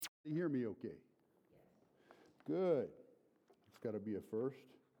You hear me okay? Yes. Good. It's got to be a first.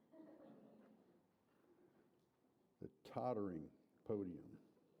 The tottering podium.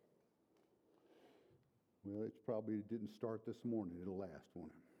 Well, it probably didn't start this morning. It'll last, won't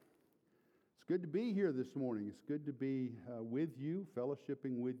it? It's good to be here this morning. It's good to be with you,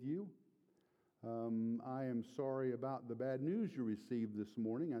 fellowshipping with you. I am sorry about the bad news you received this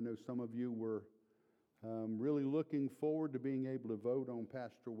morning. I know some of you were really looking forward to being able to vote on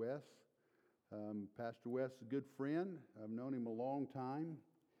Pastor Wes. Pastor Wes is a good friend. I've known him a long time,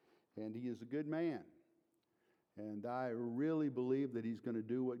 and he is a good man. And I really believe that he's going to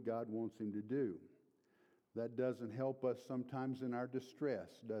do what God wants him to do. That doesn't help us sometimes in our distress,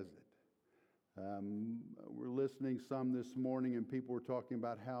 does it? We're listening some this morning, and people were talking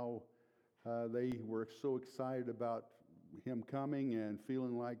about how they were so excited about him coming and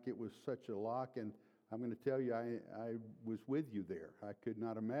feeling like it was such a lock. And I'm going to tell you, I was with you there. I could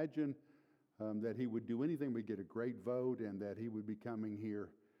not imagine that he would do anything but get a great vote and that he would be coming here.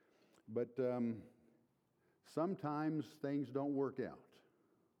 But sometimes things don't work out.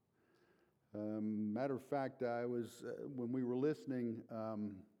 Matter of fact, I was when we were listening,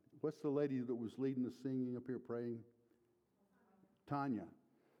 what's the lady that was leading the singing up here praying? Tanya.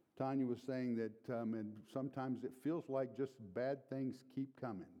 Tanya was saying that and sometimes it feels like just bad things keep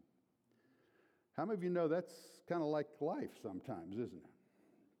coming. How many of you know that's kind of like life sometimes, isn't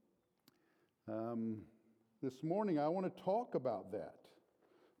it? This morning I want to talk about that.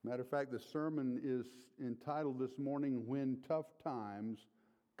 Matter of fact, the sermon is entitled this morning, When Tough Times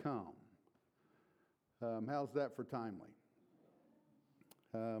Come. How's that for timely?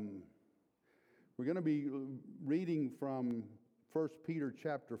 We're going to be reading from 1 Peter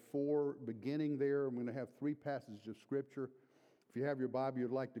chapter 4, beginning there. I'm going to have three passages of Scripture. If you have your Bible,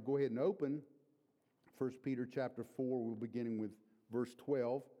 you'd like to go ahead and open 1 Peter chapter 4, we're beginning with verse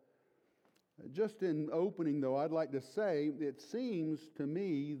 12. Just in opening, though, I'd like to say, it seems to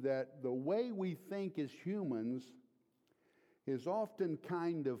me that the way we think as humans is often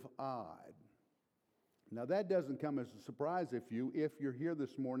kind of odd. Now, that doesn't come as a surprise if you're here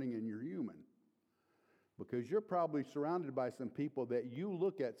this morning and you're human. Because you're probably surrounded by some people that you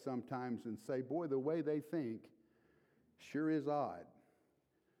look at sometimes and say, boy, the way they think sure is odd.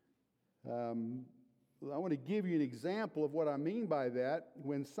 I want to give you an example of what I mean by that.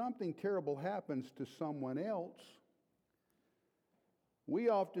 When something terrible happens to someone else, we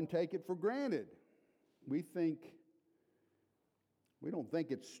often take it for granted. We don't think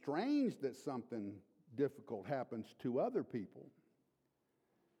it's strange that something difficult happens to other people.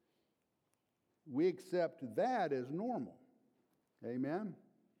 We accept that as normal. Amen?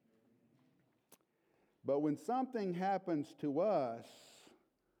 But when something happens to us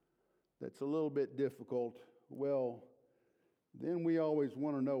that's a little bit difficult, well, then we always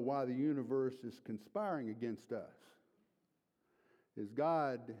want to know why the universe is conspiring against us. Is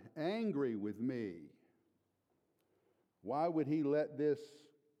God angry with me? Why would He let this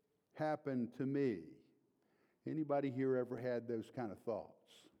happen to me? Anybody here ever had those kind of thoughts?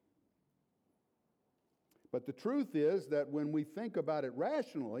 But the truth is that when we think about it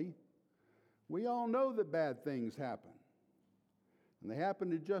rationally, we all know that bad things happen. And they happen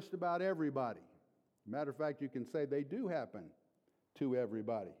to just about everybody. Matter of fact, you can say they do happen to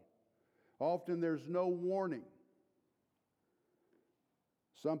everybody. Often there's no warning.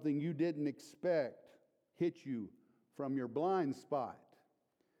 Something you didn't expect hits you from your blind spot.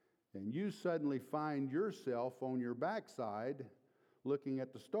 And you suddenly find yourself on your backside looking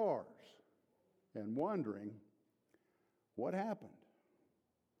at the stars and wondering, what happened?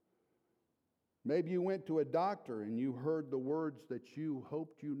 Maybe you went to a doctor and you heard the words that you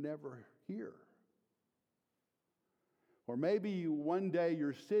hoped you never hear. Or maybe one day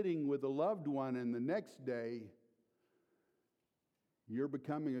you're sitting with a loved one and the next day you're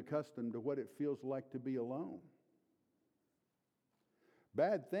becoming accustomed to what it feels like to be alone.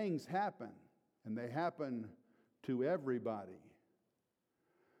 Bad things happen, and they happen to everybody.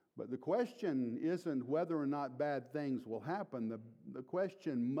 But the question isn't whether or not bad things will happen. The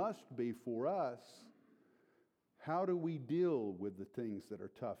question must be for us, how do we deal with the things that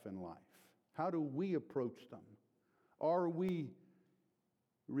are tough in life? How do we approach them? Are we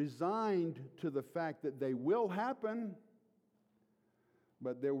resigned to the fact that they will happen,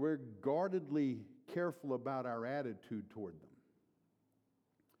 but that we're guardedly careful about our attitude toward them?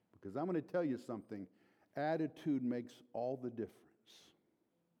 Because I'm going to tell you something, attitude makes all the difference.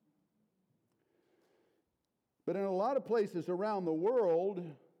 But in a lot of places around the world,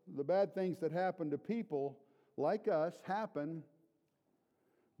 the bad things that happen to people like us happen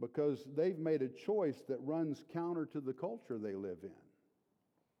because they've made a choice that runs counter to the culture they live in.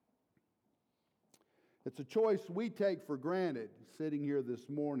 It's a choice we take for granted sitting here this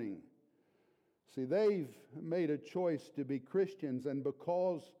morning. See, they've made a choice to be Christians, and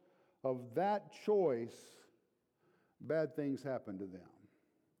because of that choice, bad things happen to them.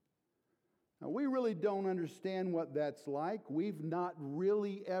 Now, we really don't understand what that's like. We've not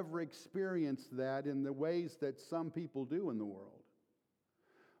really ever experienced that in the ways that some people do in the world.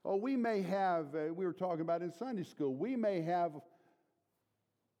 Oh, we may have, we were talking about in Sunday school, we may have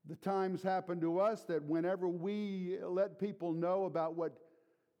the times happen to us that whenever we let people know about what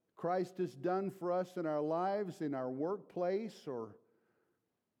Christ has done for us in our lives, in our workplace, or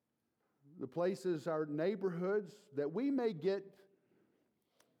the places, our neighborhoods, that we may get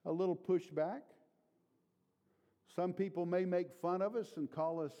a little pushback. Some people may make fun of us and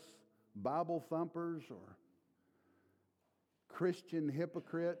call us Bible thumpers or Christian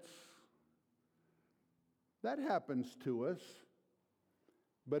hypocrites. That happens to us.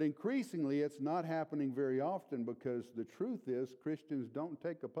 But increasingly, it's not happening very often, because the truth is Christians don't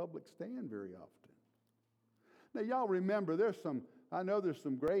take a public stand very often. Now, y'all remember, I know there's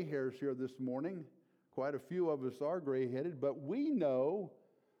some gray hairs here this morning. Quite a few of us are gray-headed, but we know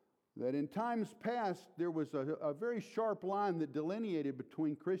that in times past, there was a very sharp line that delineated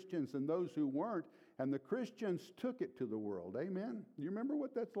between Christians and those who weren't, and the Christians took it to the world. Amen? You remember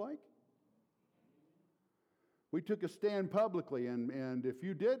what that's like? We took a stand publicly, and if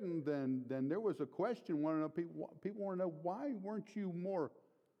you didn't, then there was a question. People want to know, why weren't you more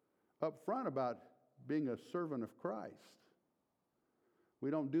upfront about being a servant of Christ? We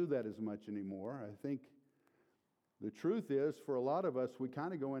don't do that as much anymore. I think the truth is, for a lot of us, we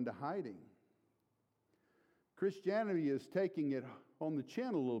kind of go into hiding. Christianity is taking it on the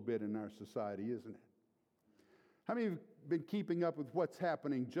chin a little bit in our society, isn't it? How many of you have been keeping up with what's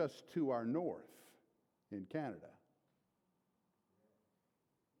happening just to our north in Canada?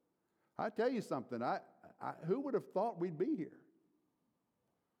 I tell you something, who would have thought we'd be here?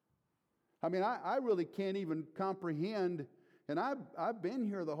 I mean, I really can't even comprehend, and I've been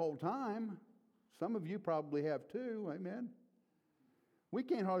here the whole time. Some of you probably have too, amen? We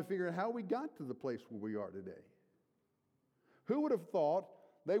can't hardly figure out how we got to the place where we are today. Who would have thought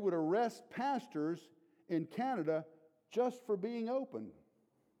they would arrest pastors in Canada just for being open?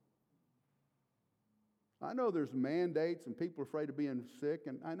 I know there's mandates and people are afraid of being sick,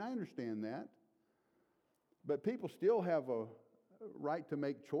 and I understand that. But people still have a right to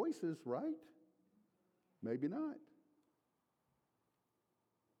make choices, right? Maybe not.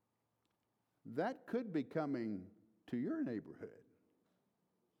 That could be coming to your neighborhood.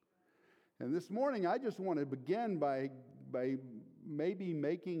 And this morning, I just want to begin by maybe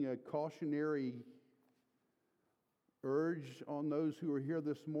making a cautionary urge on those who are here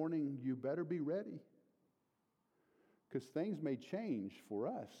this morning. You better be ready, because things may change for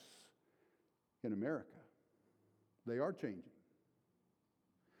us in America. They are changing.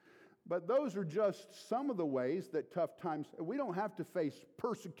 But those are just some of the ways that tough times, we don't have to face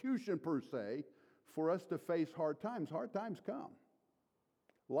persecution per se for us to face hard times. Hard times come.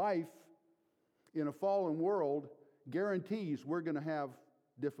 Life in a fallen world guarantees we're going to have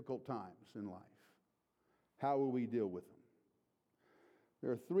difficult times in life. How will we deal with them?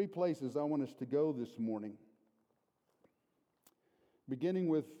 There are 3 places I want us to go this morning. Beginning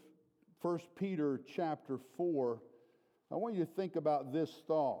with 1 Peter chapter 4, I want you to think about this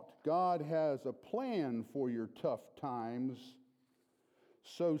thought. God has a plan for your tough times,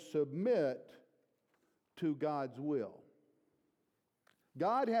 so submit to God's will.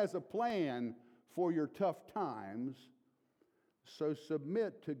 God has a plan for your tough times, so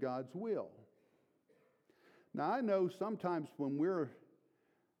submit to God's will. Now, I know sometimes when we're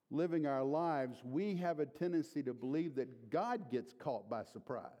living our lives, we have a tendency to believe that God gets caught by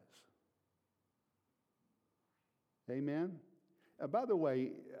surprise. Amen? By the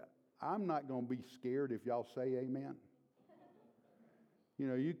way, I'm not going to be scared if y'all say amen. You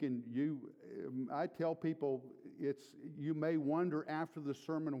know, I tell people, you may wonder after the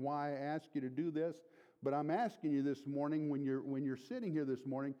sermon why I ask you to do this, but I'm asking you this morning, when you're sitting here this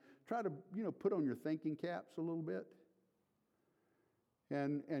morning, try to, put on your thinking caps a little bit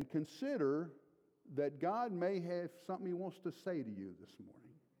and consider that God may have something He wants to say to you this morning.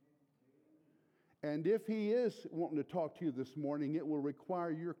 And if He is wanting to talk to you this morning, it will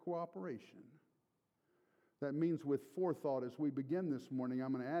require your cooperation. That means with forethought, as we begin this morning,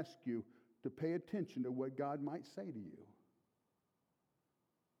 I'm going to ask you to pay attention to what God might say to you.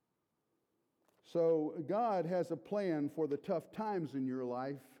 So God has a plan for the tough times in your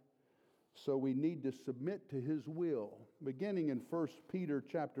life, so we need to submit to His will. Beginning in 1 Peter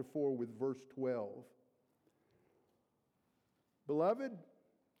chapter 4 with verse 12. Beloved,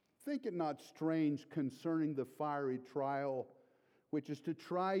 Think it not strange concerning the fiery trial, which is to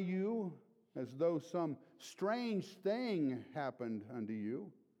try you as though some strange thing happened unto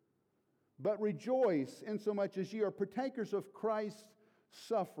you. But rejoice insomuch as ye are partakers of Christ's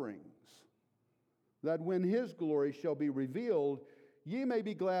sufferings, that when his glory shall be revealed, ye may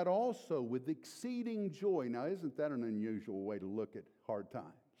be glad also with exceeding joy. Now, isn't that an unusual way to look at hard times?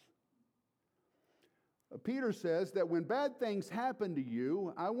 Peter says that when bad things happen to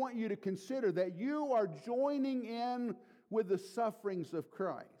you, I want you to consider that you are joining in with the sufferings of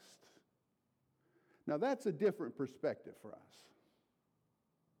Christ. Now, that's a different perspective for us.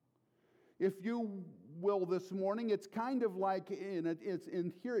 If you will, this morning, it's kind of like it's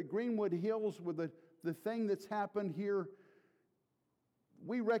in here at Greenwood Hills with the thing that's happened here.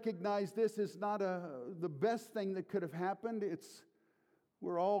 We recognize this is not the best thing that could have happened.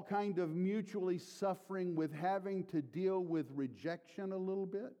 We're all kind of mutually suffering with having to deal with rejection a little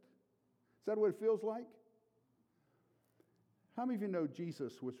bit. Is that what it feels like? How many of you know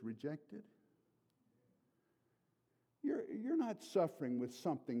Jesus was rejected? You're not suffering with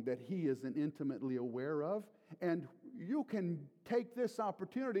something that he isn't intimately aware of. And you can take this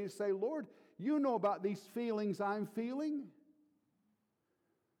opportunity to say, Lord, you know about these feelings I'm feeling.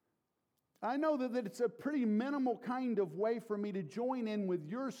 I know that it's a pretty minimal kind of way for me to join in with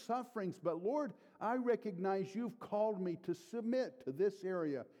your sufferings, but Lord, I recognize you've called me to submit to this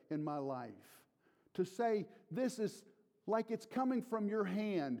area in my life. To say, this is like it's coming from your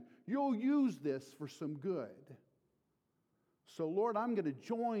hand. You'll use this for some good. So Lord, I'm going to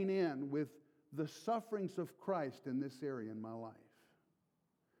join in with the sufferings of Christ in this area in my life.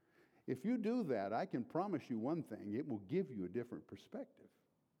 If you do that, I can promise you one thing, it will give you a different perspective.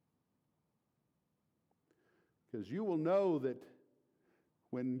 Because you will know that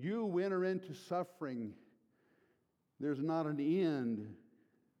when you enter into suffering, there's not an end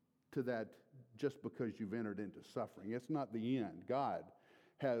to that just because you've entered into suffering. It's not the end. God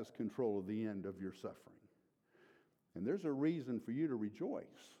has control of the end of your suffering. And there's a reason for you to rejoice.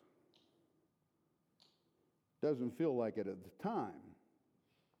 Doesn't feel like it at the time.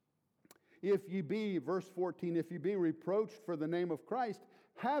 If ye be, verse 14, if ye be reproached for the name of Christ,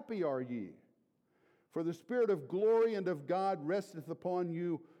 happy are ye. For the Spirit of glory and of God resteth upon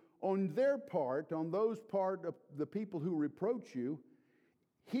you. On their part, on those part of the people who reproach you,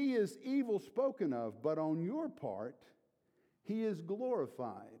 he is evil spoken of, but on your part, he is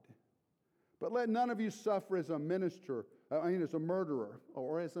glorified. But let none of you suffer as a as a murderer,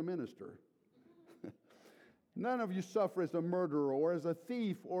 or as a minister. None of you suffer as a murderer, or as a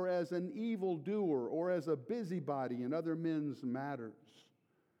thief, or as an evildoer, or as a busybody in other men's matters.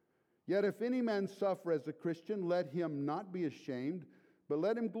 Yet if any man suffer as a Christian, let him not be ashamed, but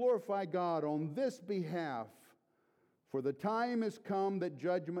let him glorify God on this behalf. For the time is come that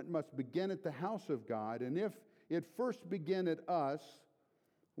judgment must begin at the house of God, and if it first begin at us,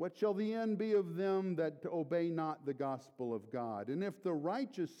 what shall the end be of them that obey not the gospel of God? And if the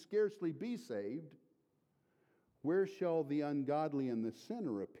righteous scarcely be saved, where shall the ungodly and the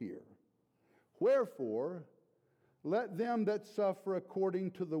sinner appear? Wherefore, let them that suffer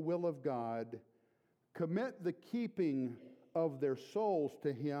according to the will of God commit the keeping of their souls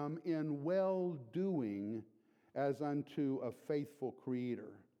to him in well-doing as unto a faithful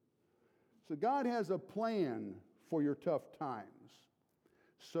Creator. So God has a plan for your tough times.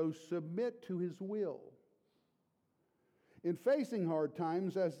 So submit to his will. In facing hard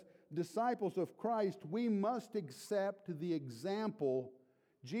times, as disciples of Christ, we must accept the example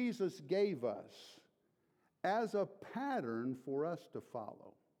Jesus gave us as a pattern for us to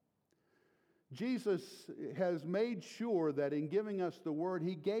follow. Jesus has made sure that in giving us the word,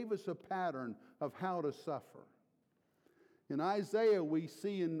 he gave us a pattern of how to suffer. In Isaiah, we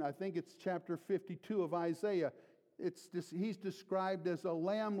see I think it's chapter 52 of Isaiah, he's described as a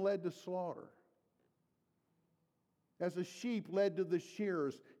lamb led to slaughter, as a sheep led to the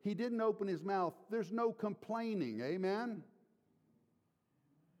shearers. He didn't open his mouth. There's no complaining. Amen?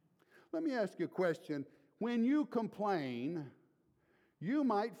 Let me ask you a question. When you complain, you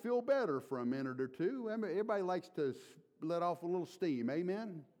might feel better for a minute or two. Everybody likes to let off a little steam.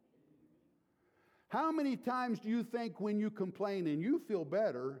 Amen? How many times do you think when you complain and you feel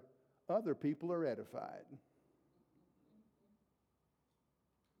better, other people are edified?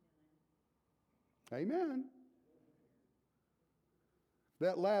 Amen.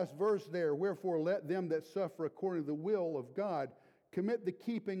 That last verse there, wherefore let them that suffer according to the will of God commit the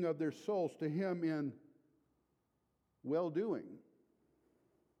keeping of their souls to him in well-doing.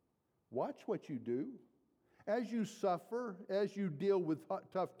 Watch what you do. As you suffer, as you deal with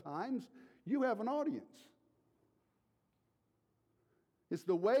tough times, you have an audience. Is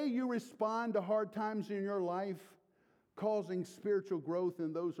the way you respond to hard times in your life causing spiritual growth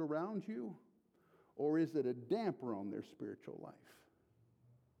in those around you? Or is it a damper on their spiritual life?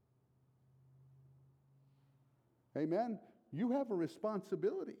 Amen? You have a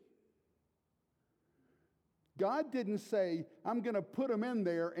responsibility. God didn't say, I'm going to put them in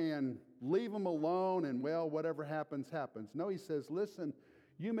there and leave them alone and, well, whatever happens, happens. No, he says, listen,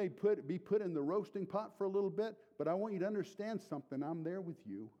 you may be put in the roasting pot for a little bit, but I want you to understand something. I'm there with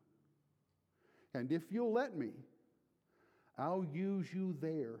you. And if you'll let me, I'll use you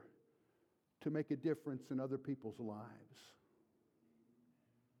there to make a difference in other people's lives.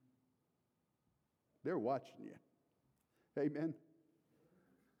 They're watching you. Amen.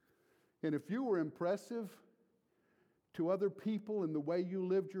 And if you were impressive to other people in the way you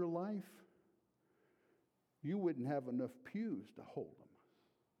lived your life, you wouldn't have enough pews to hold them.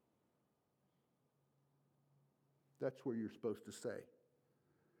 That's where you're supposed to say,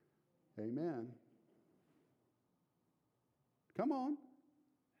 amen. Come on.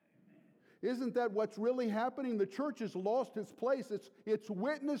 Isn't that what's really happening? The church has lost its place. It's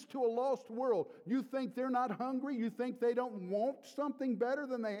witness to a lost world. You think they're not hungry? You think they don't want something better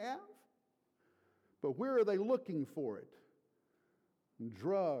than they have? But where are they looking for it? In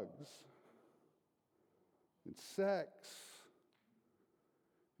drugs, in sex,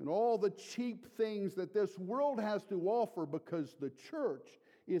 and all the cheap things that this world has to offer because the church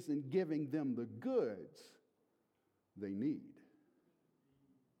isn't giving them the goods they need.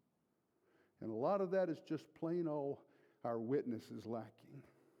 And a lot of that is just plain old our witness is lacking.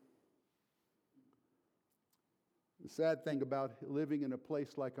 The sad thing about living in a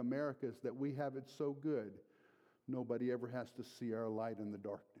place like America is that we have it so good, nobody ever has to see our light in the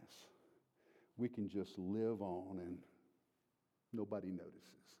darkness. We can just live on and nobody notices.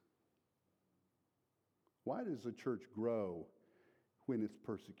 Why does the church grow when it's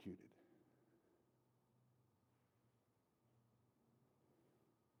persecuted?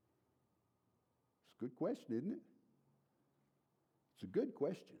 It's a good question, isn't it? It's a good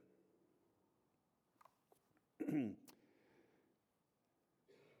question.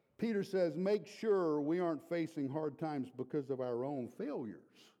 Peter says, make sure we aren't facing hard times because of our own failures.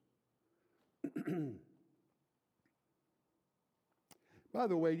 By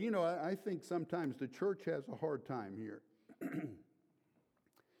the way, I think sometimes the church has a hard time here.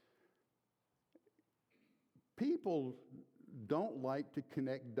 People don't like to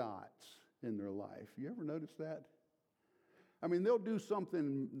connect dots in their life. You ever notice that? I mean, they'll do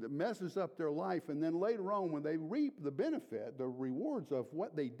something that messes up their life, and then later on, when they reap the benefit, the rewards of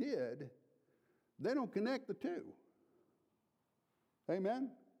what they did, they don't connect the two.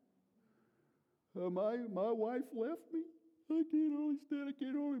 Amen? My wife left me. I can't only stand, I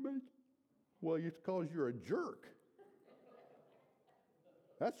can't only make it. Well, it's because you're a jerk.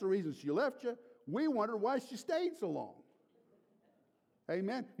 That's the reason she left you. We wonder why she stayed so long.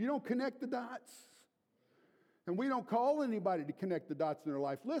 Amen? You don't connect the dots. And we don't call anybody to connect the dots in their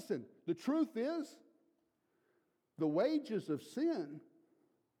life. Listen, the truth is, the wages of sin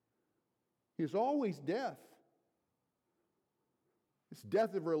is always death. It's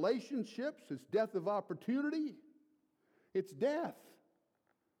death of relationships. It's death of opportunity. It's death.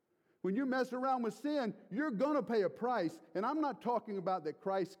 When you mess around with sin, you're going to pay a price. And I'm not talking about that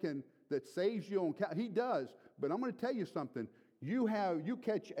Christ that saves you on He does. But I'm going to tell you something. You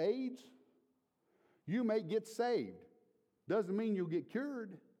catch AIDS, you may get saved. Doesn't mean you'll get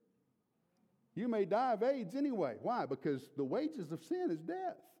cured. You may die of AIDS anyway. Why? Because the wages of sin is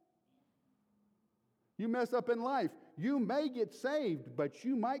death. You mess up in life, you may get saved, but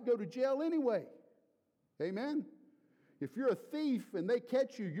you might go to jail anyway. Amen? If you're a thief and they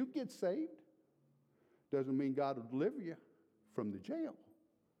catch you, you get saved. Doesn't mean God will deliver you from the jail.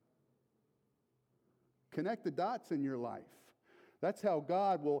 Connect the dots in your life. That's how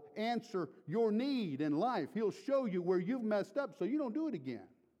God will answer your need in life. He'll show you where you've messed up so you don't do it again.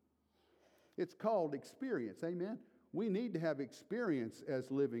 It's called experience. Amen? We need to have experience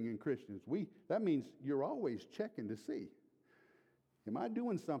as living in Christians. That means you're always checking to see, am I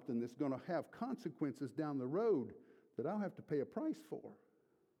doing something that's going to have consequences down the road that I'll have to pay a price for?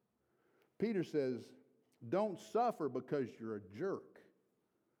 Peter says, don't suffer because you're a jerk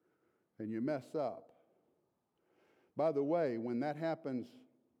and you mess up. By the way, when that happens,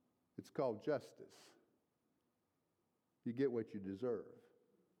 it's called justice. You get what you deserve.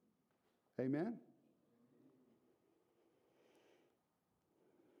 Amen?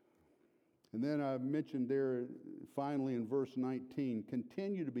 And then I mentioned there, finally in verse 19,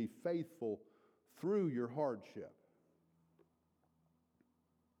 continue to be faithful through your hardship.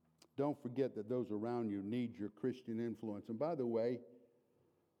 Don't forget that those around you need your Christian influence. And by the way,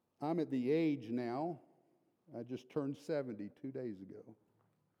 I'm at the age now, I just turned 70 2 days ago.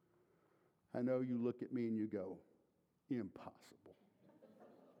 I know you look at me and you go, impossible.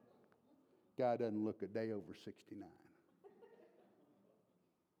 Guy doesn't look a day over 69.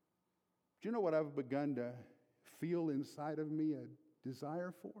 Do you know what I've begun to feel inside of me a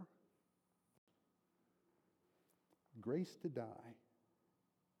desire for? Grace to die.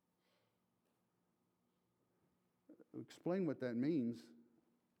 Explain what that means.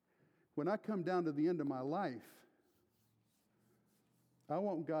 When I come down to the end of my life, I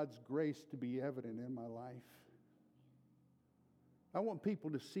want God's grace to be evident in my life. I want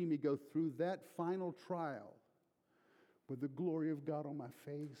people to see me go through that final trial with the glory of God on my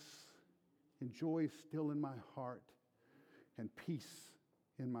face, and joy still in my heart, and peace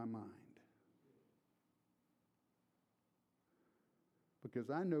in my mind. Because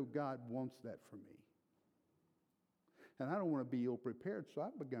I know God wants that for me. And I don't want to be ill-prepared, so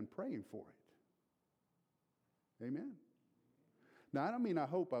I've begun praying for it. Amen? Now, I don't mean I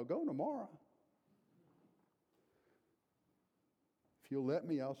hope I'll go tomorrow. If you'll let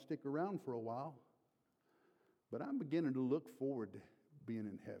me, I'll stick around for a while. But I'm beginning to look forward to being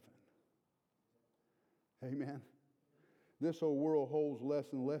in heaven. Amen? This whole world holds less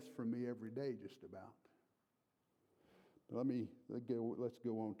and less for me every day, just about. But let's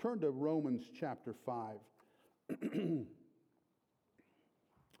go on. Turn to Romans chapter 5.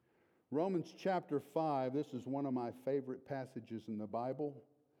 Romans chapter 5, this is one of my favorite passages in the Bible.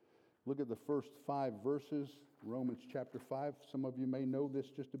 Look at the first 5 verses, Romans chapter 5. Some of you may know this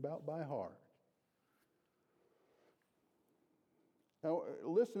just about by heart. Now,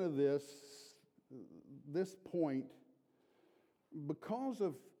 listen to this point. Because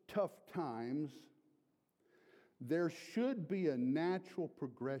of tough times, there should be a natural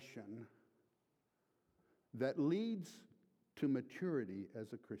progression that leads to maturity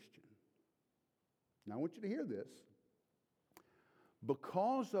as a Christian. Now, I want you to hear this.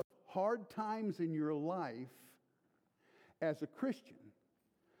 Because of hard times in your life as a Christian,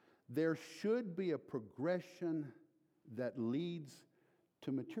 there should be a progression that leads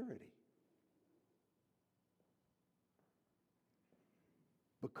to maturity.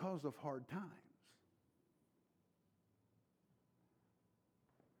 Because of hard times.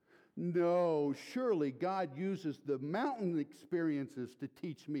 No, surely God uses the mountain experiences to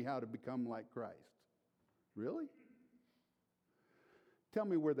teach me how to become like Christ. Really? Tell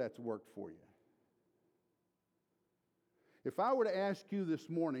me where that's worked for you. If I were to ask you this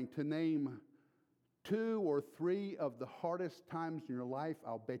morning to name 2 or 3 of the hardest times in your life,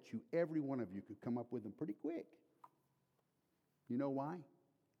 I'll bet you every one of you could come up with them pretty quick. You know why?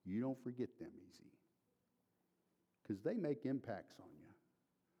 You don't forget them easy. Because they make impacts on you.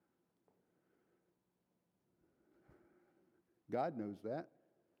 God knows that.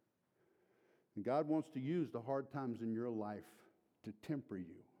 And God wants to use the hard times in your life to temper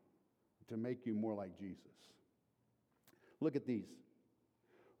you, to make you more like Jesus. Look at these.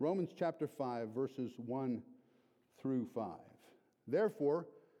 Romans chapter 5, verses 1 through 5. Therefore,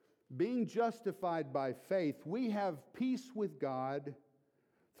 being justified by faith, we have peace with God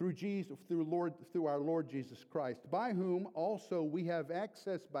through our Lord Jesus Christ, by whom also we have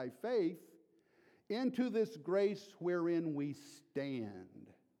access by faith into this grace wherein we stand,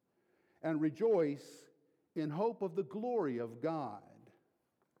 and rejoice in hope of the glory of God.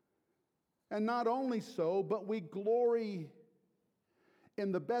 And not only so, but we glory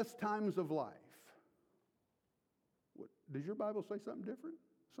in the best times of life. Does your Bible say something different?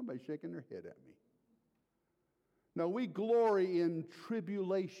 Somebody's shaking their head at me. No, we glory in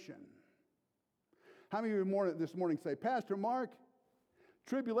tribulation. How many of you this morning say, Pastor Mark,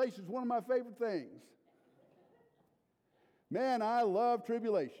 tribulation is one of my favorite things. Man, I love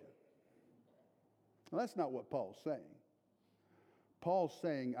tribulation. Well, that's not what Paul's saying. Paul's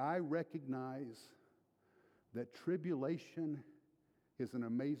saying, I recognize that tribulation is an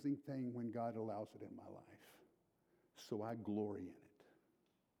amazing thing when God allows it in my life. So I glory in it.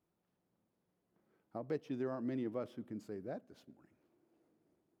 I'll bet you there aren't many of us who can say that this morning.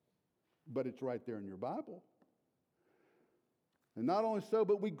 But it's right there in your Bible. And not only so,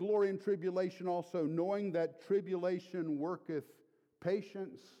 but we glory in tribulation also, knowing that tribulation worketh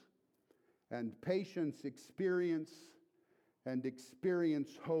patience, and patience experience, and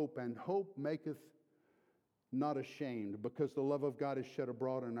experience hope, and hope maketh not ashamed, because the love of God is shed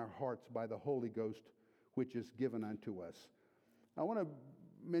abroad in our hearts by the Holy Ghost, which is given unto us. I want to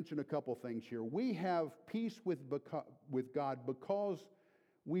mention a couple things here. We have peace with God because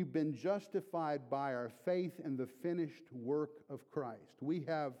we've been justified by our faith in the finished work of Christ. We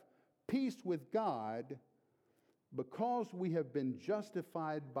have peace with God because we have been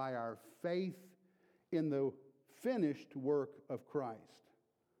justified by our faith in the finished work of Christ.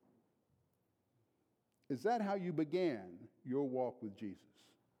 Is that how you began your walk with Jesus?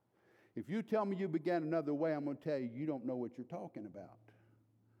 If you tell me you began another way, I'm going to tell you, you don't know what you're talking about.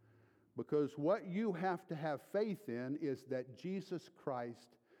 Because what you have to have faith in is that Jesus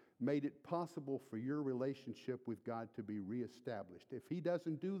Christ made it possible for your relationship with God to be reestablished. If He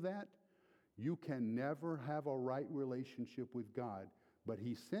doesn't do that, you can never have a right relationship with God. But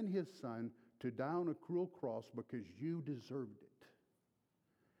He sent His Son to die on a cruel cross because you deserved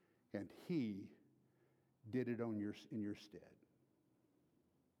it. And He did it in your stead.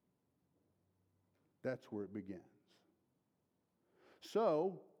 That's where it begins.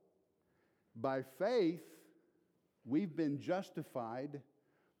 So, by faith, we've been justified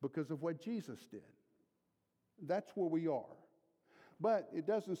because of what Jesus did. That's where we are. But it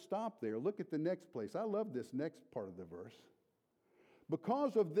doesn't stop there. Look at the next place. I love this next part of the verse.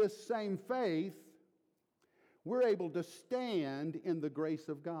 Because of this same faith, we're able to stand in the grace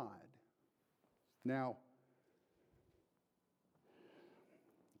of God. Now,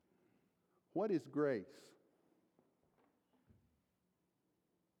 what is grace?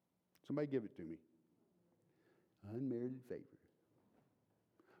 Somebody give it to me. Unmerited favor.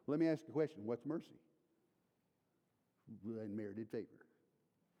 Let me ask you a question. What's mercy? Unmerited favor.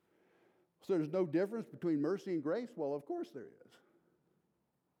 So there's no difference between mercy and grace? Well, of course there is.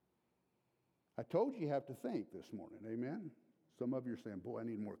 I told you have to think this morning. Amen? Some of you are saying, boy, I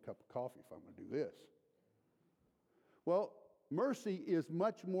need more cup of coffee if I'm going to do this. Well, mercy is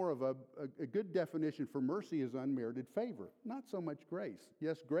much more of a good definition for mercy is unmerited favor, not so much grace.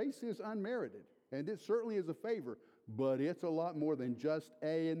 Yes, grace is unmerited, and it certainly is a favor, but it's a lot more than just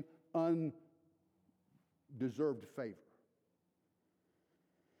an undeserved favor.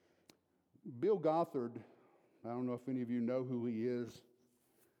 Bill Gothard, I don't know if any of you know who he is,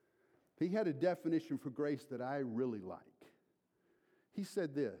 he had a definition for grace that I really like. He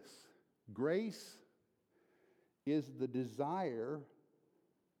said this: grace is the desire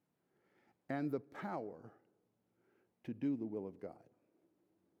and the power to do the will of God.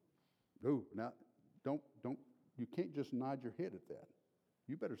 Oh, now don't you can't just nod your head at that.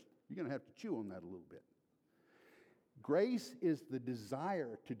 You're going to have to chew on that a little bit. Grace is the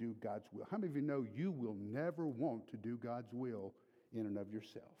desire to do God's will. How many of you know you will never want to do God's will in and of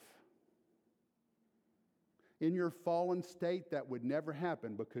yourself? In your fallen state, that would never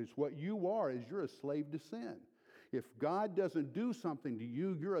happen, because what you are is you're a slave to sin. If God doesn't do something to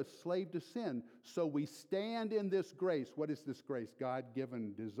you, you're a slave to sin. So we stand in this grace. What is this grace?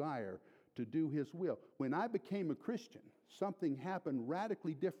 God-given desire to do His will. When I became a Christian, something happened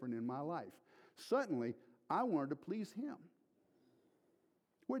radically different in my life. Suddenly, I wanted to please Him.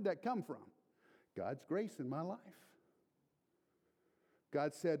 Where'd that come from? God's grace in my life.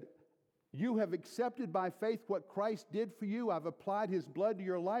 God said, you have accepted by faith what Christ did for you. I've applied His blood to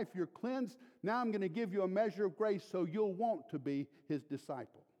your life. You're cleansed. Now I'm going to give you a measure of grace so you'll want to be His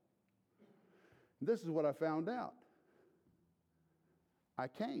disciple. And this is what I found out. I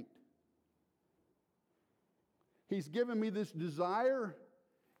can't. He's given me this desire,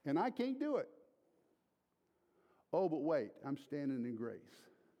 and I can't do it. Oh, but wait, I'm standing in grace.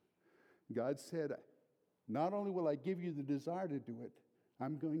 God said, not only will I give you the desire to do it,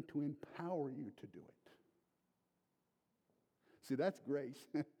 I'm going to empower you to do it. See, that's grace.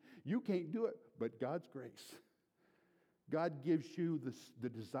 You can't do it, but God's grace. God gives you the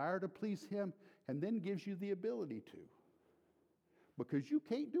desire to please Him, and then gives you the ability to. Because you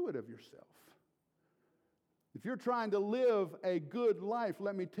can't do it of yourself. If you're trying to live a good life,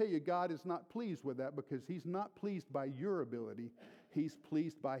 let me tell you, God is not pleased with that, because He's not pleased by your ability. He's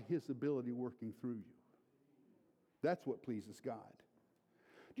pleased by His ability working through you. That's what pleases God.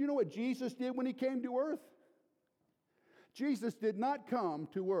 Do you know what Jesus did when He came to earth? Jesus did not come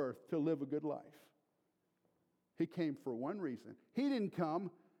to earth to live a good life. He came for one reason. He didn't come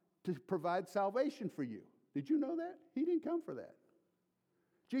to provide salvation for you. Did you know that? He didn't come for that.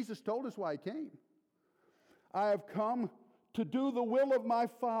 Jesus told us why He came. I have come to do the will of my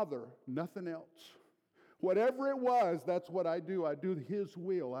Father, nothing else. Whatever it was, that's what I do. I do His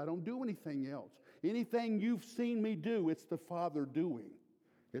will. I don't do anything else. Anything you've seen me do, it's the Father doing.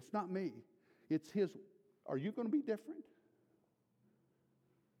 It's not me. It's His. Are you going to be different?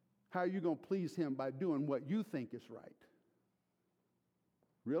 How are you going to please Him? By doing what you think is right.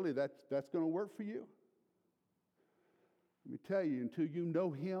 Really, that's going to work for you? Let me tell you, until you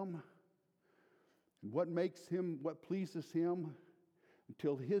know Him and what makes Him, what pleases Him,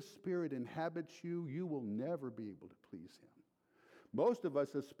 until His Spirit inhabits you, you will never be able to please Him. Most of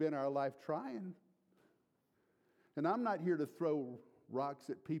us have spent our life trying. And I'm not here to throw rocks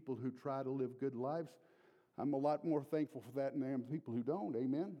at people who try to live good lives. I'm a lot more thankful for that than I am people who don't.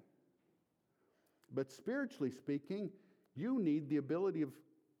 Amen? But spiritually speaking, you need the ability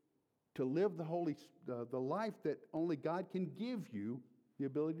to live the life that only God can give you the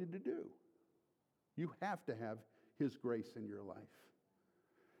ability to do. You have to have His grace in your life.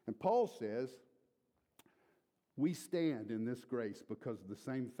 And Paul says, we stand in this grace because of the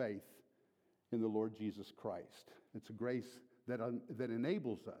same faith in the Lord Jesus Christ. It's a grace that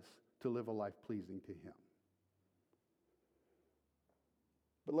enables us to live a life pleasing to Him.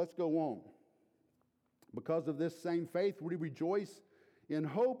 But let's go on. Because of this same faith, we rejoice in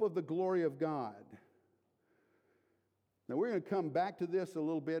hope of the glory of God. Now, we're going to come back to this a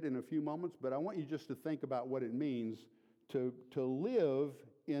little bit in a few moments, but I want you just to think about what it means to live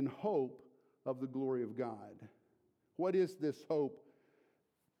in hope of the glory of God. What is this hope?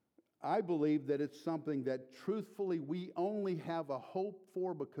 I believe that it's something that truthfully we only have a hope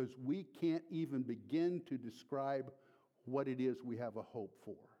for because we can't even begin to describe what it is we have a hope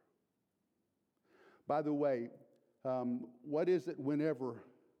for. By the way, what is it whenever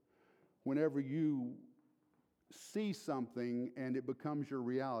you see something and it becomes your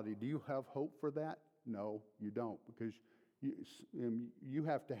reality? Do you have hope for that? No, you don't, because you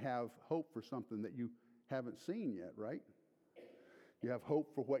have to have hope for something that you haven't seen yet, right? You have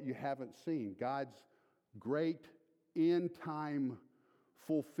hope for what you haven't seen. God's great end-time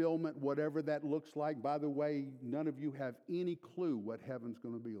fulfillment, whatever that looks like. By the way, none of you have any clue what heaven's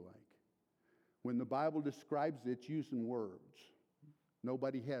going to be like. When the Bible describes it, it's using words.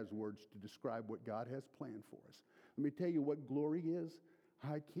 Nobody has words to describe what God has planned for us. Let me tell you what glory is.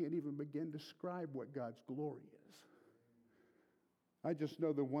 I can't even begin to describe what God's glory is. I just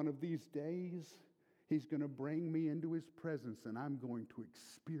know that one of these days, He's going to bring me into His presence, and I'm going to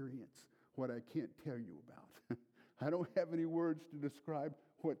experience what I can't tell you about. I don't have any words to describe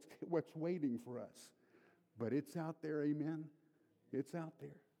what's waiting for us. But it's out there, amen? It's out there.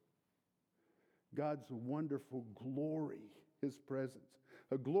 God's wonderful glory, His presence.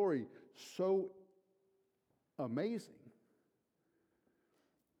 A glory so amazing,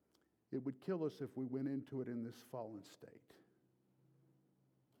 it would kill us if we went into it in this fallen state.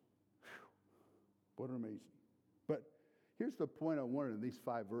 What amazing. But here's the point I wanted in these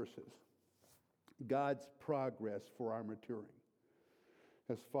 5 verses. God's progress for our maturing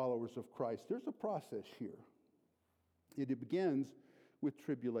as followers of Christ. There's a process here. It begins with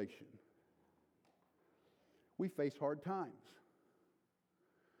tribulation. We face hard times.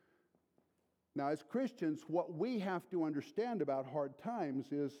 Now, as Christians, what we have to understand about hard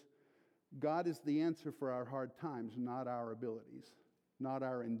times is God is the answer for our hard times, not our abilities, not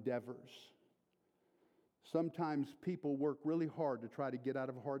our endeavors. Sometimes people work really hard to try to get out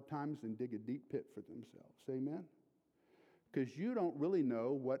of hard times and dig a deep pit for themselves. Amen? Because you don't really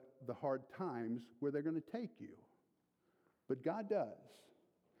know what the hard times, where they're going to take you. But God does.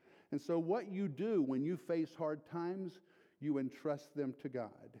 And so what you do when you face hard times, you entrust them to God.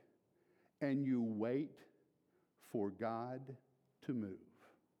 And you wait for God to move.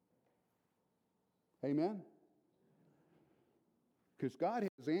 Amen? Because God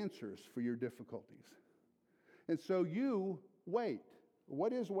has answers for your difficulties. And so you wait.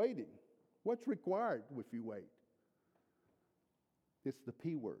 What is waiting? What's required if you wait? It's the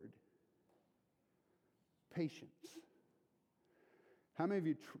P word. Patience. How many of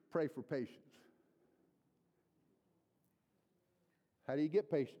you pray for patience? How do you get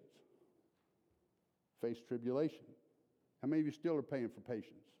patience? Face tribulation. How many of you still are praying for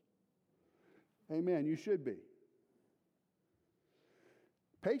patience? Amen. You should be.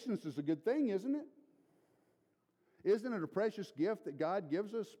 Patience is a good thing, isn't it? Isn't it a precious gift that God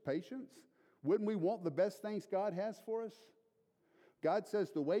gives us, patience? Wouldn't we want the best things God has for us? God says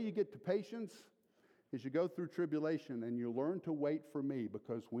the way you get to patience is you go through tribulation and you learn to wait for me,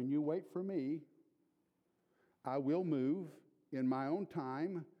 because when you wait for me, I will move in my own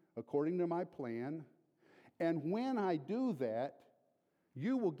time according to my plan. And when I do that,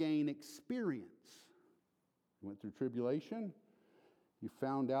 you will gain experience. You went through tribulation. You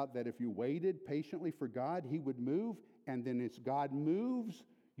found out that if you waited patiently for God, He would move. And then as God moves,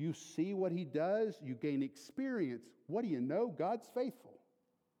 you see what He does. You gain experience. What do you know? God's faithful.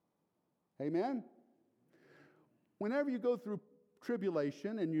 Amen? Whenever you go through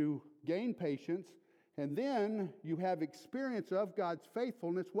tribulation and you gain patience, and then you have experience of God's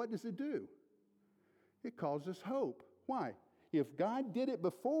faithfulness, what does it do? It causes hope. Why? If God did it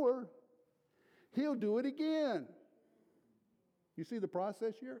before, He'll do it again. You see the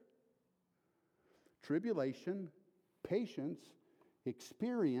process here? Tribulation, patience,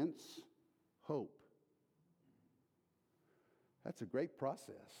 experience, hope. That's a great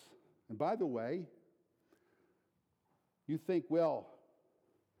process. And by the way, you think, well,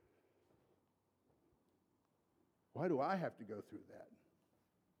 why do I have to go through that?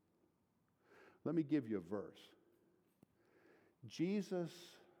 Let me give you a verse. Jesus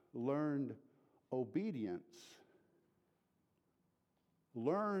learned obedience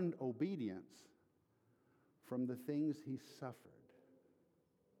from the things he suffered.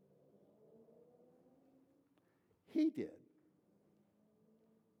 He did.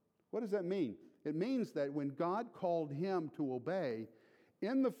 What does that mean? It means that when God called him to obey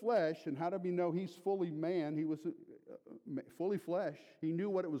in the flesh, and how do we know he's fully man? He was fully flesh. He knew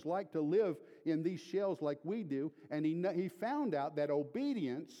what it was like to live in these shells like we do, and he found out that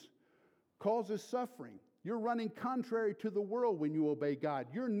obedience causes suffering. You're running contrary to the world when you obey God.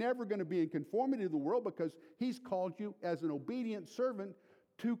 You're never going to be in conformity to the world because he's called you as an obedient servant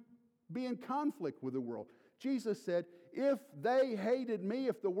to be in conflict with the world. Jesus said, if they hated me,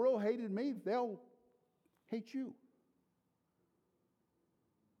 if the world hated me, they'll hate you.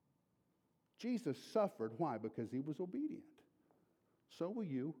 Jesus suffered. Why? Because he was obedient. So will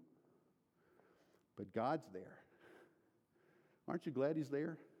you. But God's there. Aren't you glad he's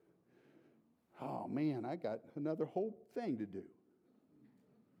there? Oh man, I got another whole thing to do.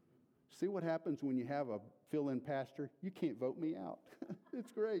 See what happens when you have a fill-in pastor? You can't vote me out.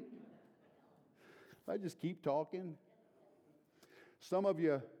 It's great. I just keep talking. Some of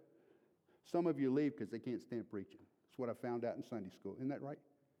you leave because they can't stand preaching. That's what I found out in Sunday school. Isn't that right?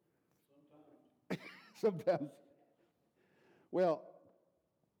 Sometimes. Well,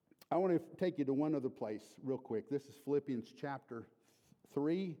 I want to take you to one other place real quick. This is Philippians chapter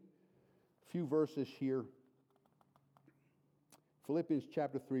 3. A few verses here. Philippians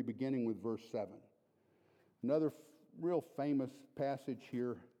chapter 3, beginning with verse 7. Another real famous passage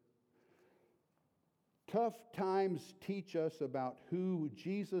here. Tough times teach us about who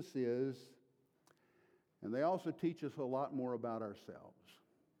Jesus is, and they also teach us a lot more about ourselves.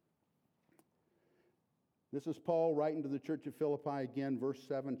 This is Paul writing to the church of Philippi again, verse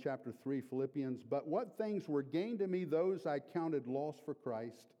 7, chapter 3, Philippians. But what things were gained to me, those I counted loss for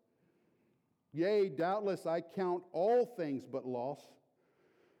Christ. Yea, doubtless I count all things but loss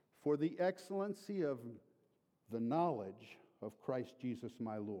for the excellency of the knowledge of Christ Jesus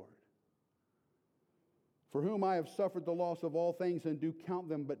my Lord, for whom I have suffered the loss of all things and do count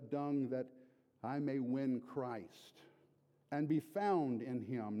them but dung, that I may win Christ and be found in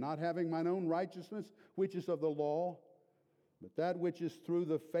him, not having mine own righteousness, which is of the law, but that which is through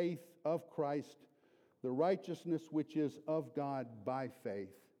the faith of Christ, the righteousness which is of God by faith,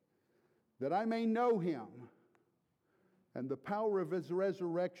 that I may know him and the power of his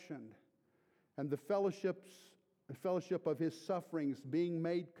resurrection and the fellowship of his sufferings, being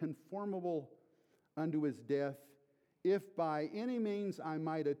made conformable unto his death, if by any means I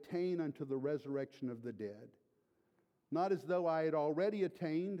might attain unto the resurrection of the dead. Not as though I had already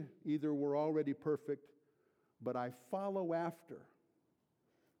attained, either were already perfect, but I follow after,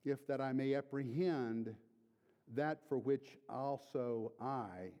 if that I may apprehend that for which also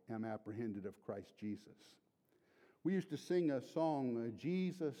I am apprehended of Christ Jesus. We used to sing a song,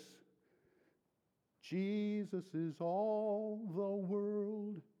 Jesus, Jesus is all the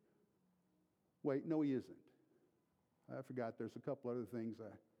world. Wait, no, he isn't. I forgot there's a couple other things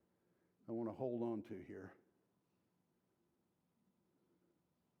I want to hold on to here.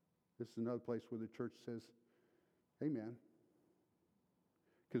 This is another place where the church says, amen.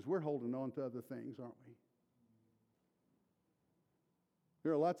 Because we're holding on to other things, aren't we?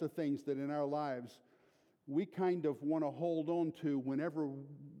 There are lots of things that in our lives we kind of want to hold on to whenever,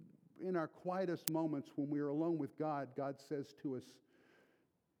 in our quietest moments when we are alone with God, God says to us,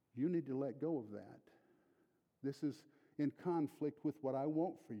 you need to let go of that. This is in conflict with what I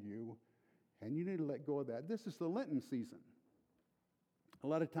want for you, and you need to let go of that. This is the Lenten season. A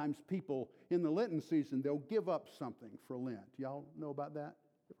lot of times people in the Lenten season, they'll give up something for Lent. Y'all know about that?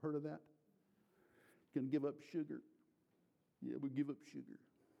 Heard of that? Going to give up sugar. Yeah, we give up sugar.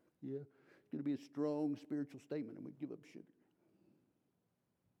 Yeah, it's going to be a strong spiritual statement, and we give up sugar.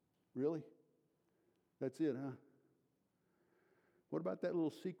 Really? That's it, huh? What about that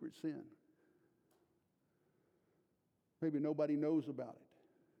little secret sin? Maybe nobody knows about it.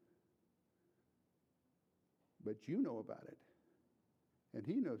 But you know about it. And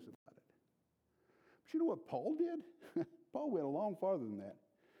he knows about it. But you know what Paul did? Paul went a long farther than that.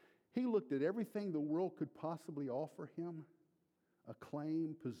 He looked at everything the world could possibly offer him,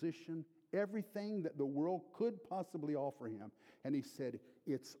 acclaim, position, everything that the world could possibly offer him. And he said,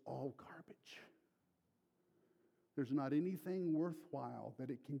 it's all garbage. There's not anything worthwhile that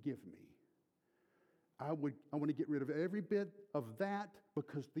it can give me. I want to get rid of every bit of that,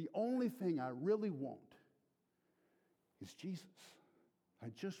 because the only thing I really want is Jesus. I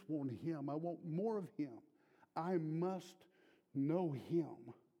just want him. I want more of him. I must know him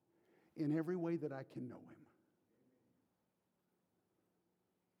in every way that I can know him.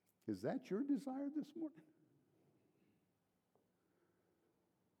 Is that your desire this morning?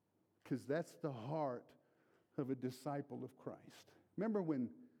 Because that's the heart of a disciple of Christ. Remember when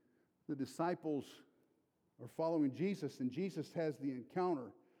the disciples are following Jesus, and Jesus has the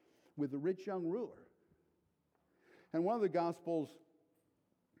encounter with the rich young ruler. And one of the Gospels,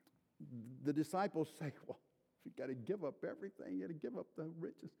 the disciples say, well, you've got to give up everything. You've got to give up the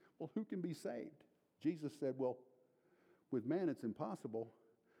riches. Well, who can be saved? Jesus said, well, with man it's impossible,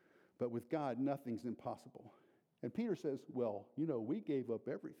 but with God nothing's impossible. And Peter says, well, we gave up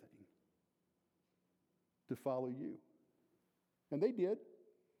everything to follow you. And they did.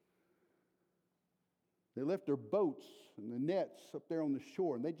 They left their boats and the nets up there on the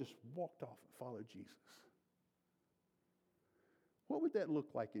shore, and they just walked off and followed Jesus. What would that look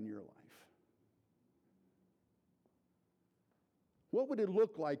like in your life? What would it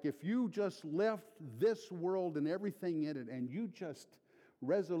look like if you just left this world and everything in it, and you just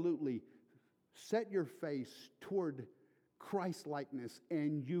resolutely set your face toward Christ-likeness,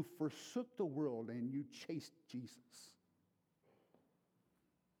 and you forsook the world and you chased Jesus?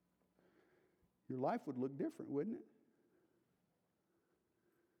 Your life would look different, wouldn't it?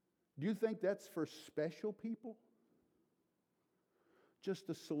 Do you think that's for special people? Just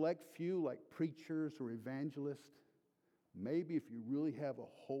a select few like preachers or evangelists? Maybe if you really have a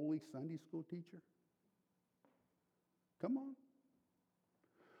holy Sunday school teacher? Come on.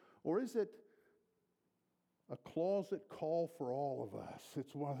 Or is it a closet call for all of us?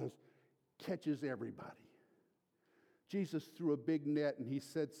 It's one of those catches everybody. Jesus threw a big net and he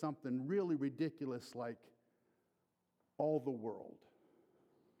said something really ridiculous like, all the world.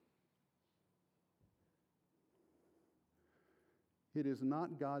 It is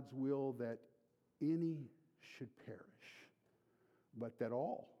not God's will that any should perish, but that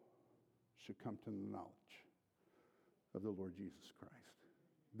all should come to the knowledge of the Lord Jesus Christ.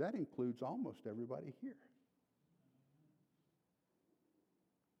 That includes almost everybody here.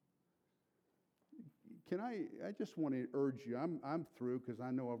 I just want to urge you, I'm through because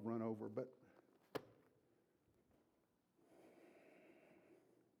I know I've run over, but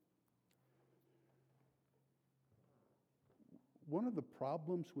one of the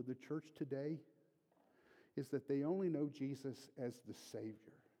problems with the church today is that they only know Jesus as the Savior.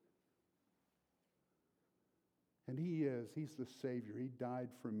 And he is. He's the Savior. He died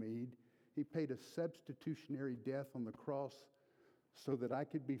for me. He paid a substitutionary death on the cross so that I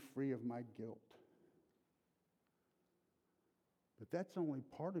could be free of my guilt. But that's only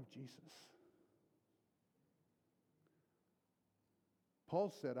part of Jesus.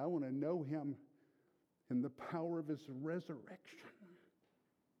 Paul said, I want to know him in the power of his resurrection.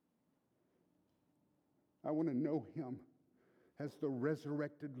 I want to know him as the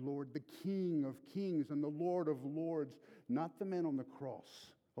resurrected Lord, the King of kings and the Lord of lords, not the man on the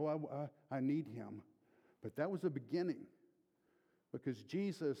cross. Oh, I need him. But that was a beginning, because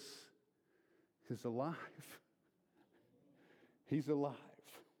Jesus is alive. He's alive.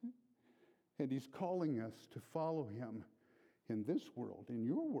 And he's calling us to follow him in this world, in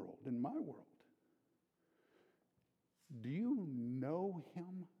your world, in my world. Do you know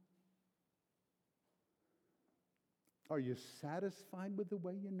him? Are you satisfied with the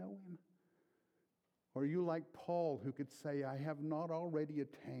way you know him? Or are you like Paul, who could say, I have not already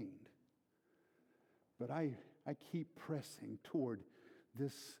attained, but I keep pressing toward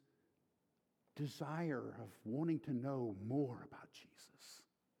this desire of wanting to know more about Jesus.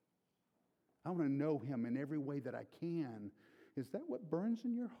 I want to know him in every way that I can. Is that what burns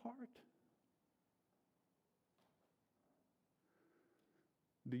in your heart?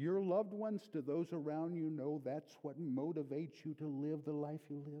 Do your loved ones, do those around you know that's what motivates you to live the life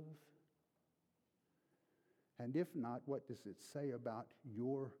you live? And if not, what does it say about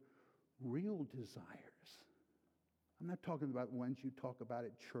your real desires? I'm not talking about ones you talk about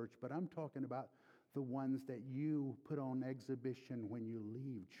at church, but I'm talking about the ones that you put on exhibition when you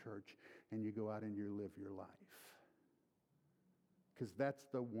leave church and you go out and you live your life. Because that's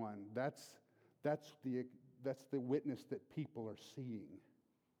the one, that's the witness that people are seeing.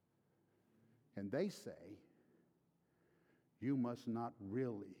 And they say, you must not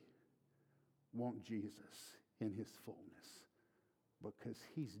really want Jesus in his fullness, because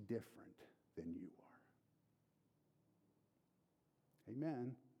he's different than you are.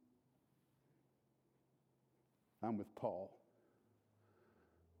 Amen. I'm with Paul.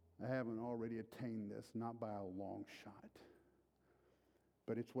 I haven't already attained this, not by a long shot.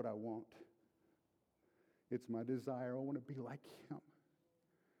 But it's what I want. It's my desire. I want to be like him.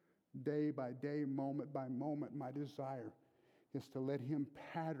 Day by day, moment by moment, my desire is to let him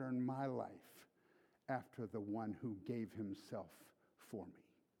pattern my life after the one who gave himself for me.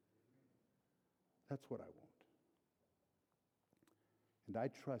 That's what I want. And I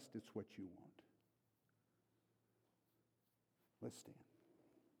trust it's what you want. Let's stand.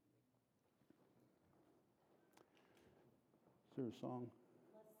 Is there a song?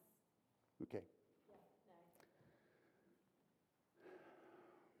 Okay.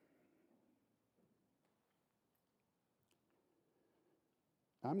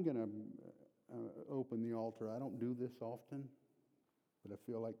 I'm going to open the altar. I don't do this often, but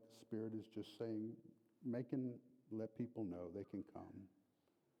I feel like the Spirit is just saying, let people know they can come.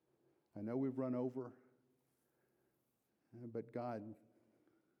 I know we've run over, but God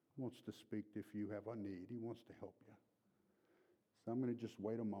wants to speak if you have a need. He wants to help you. So I'm going to just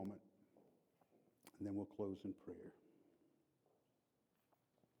wait a moment, and then we'll close in prayer.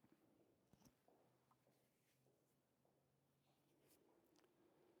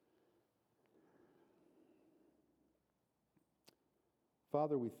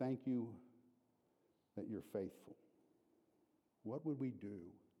 Father, we thank you that you're faithful. What would we do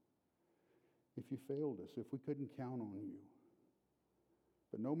if you failed us, if we couldn't count on you?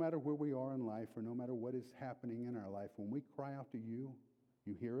 But no matter where we are in life or no matter what is happening in our life, when we cry out to you,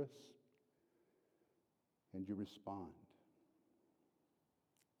 you hear us and you respond.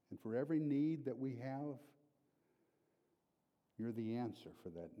 And for every need that we have, you're the answer for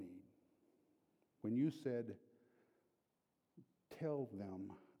that need. When you said, tell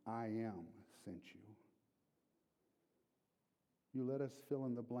them I am sent you, you let us fill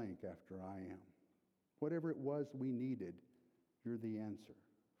in the blank after I am. Whatever it was we needed, you're the answer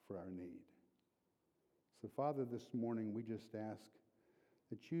for our need. So, Father, this morning we just ask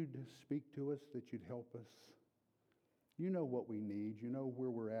that you'd speak to us, that you'd help us. You know what we need. You know where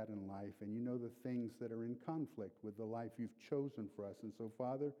we're at in life, and you know the things that are in conflict with the life you've chosen for us. And so,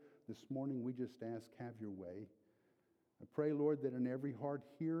 Father, this morning we just ask, have your way. I pray, Lord, that in every heart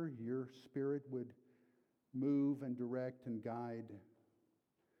here, your Spirit would move and direct and guide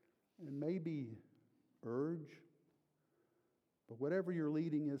and maybe urge. But whatever your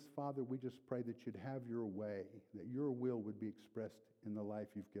leading is, Father, we just pray that you'd have your way, that your will would be expressed in the life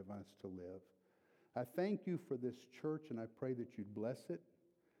you've given us to live. I thank you for this church, and I pray that you'd bless it,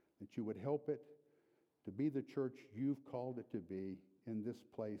 that you would help it to be the church you've called it to be in this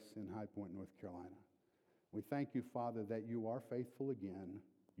place in High Point, North Carolina. We thank you, Father, that you are faithful again.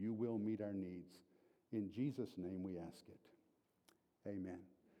 You will meet our needs. In Jesus' name we ask it. Amen.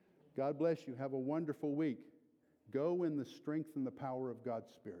 God bless you. Have a wonderful week. Go in the strength and the power of God's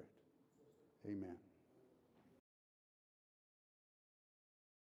Spirit. Amen.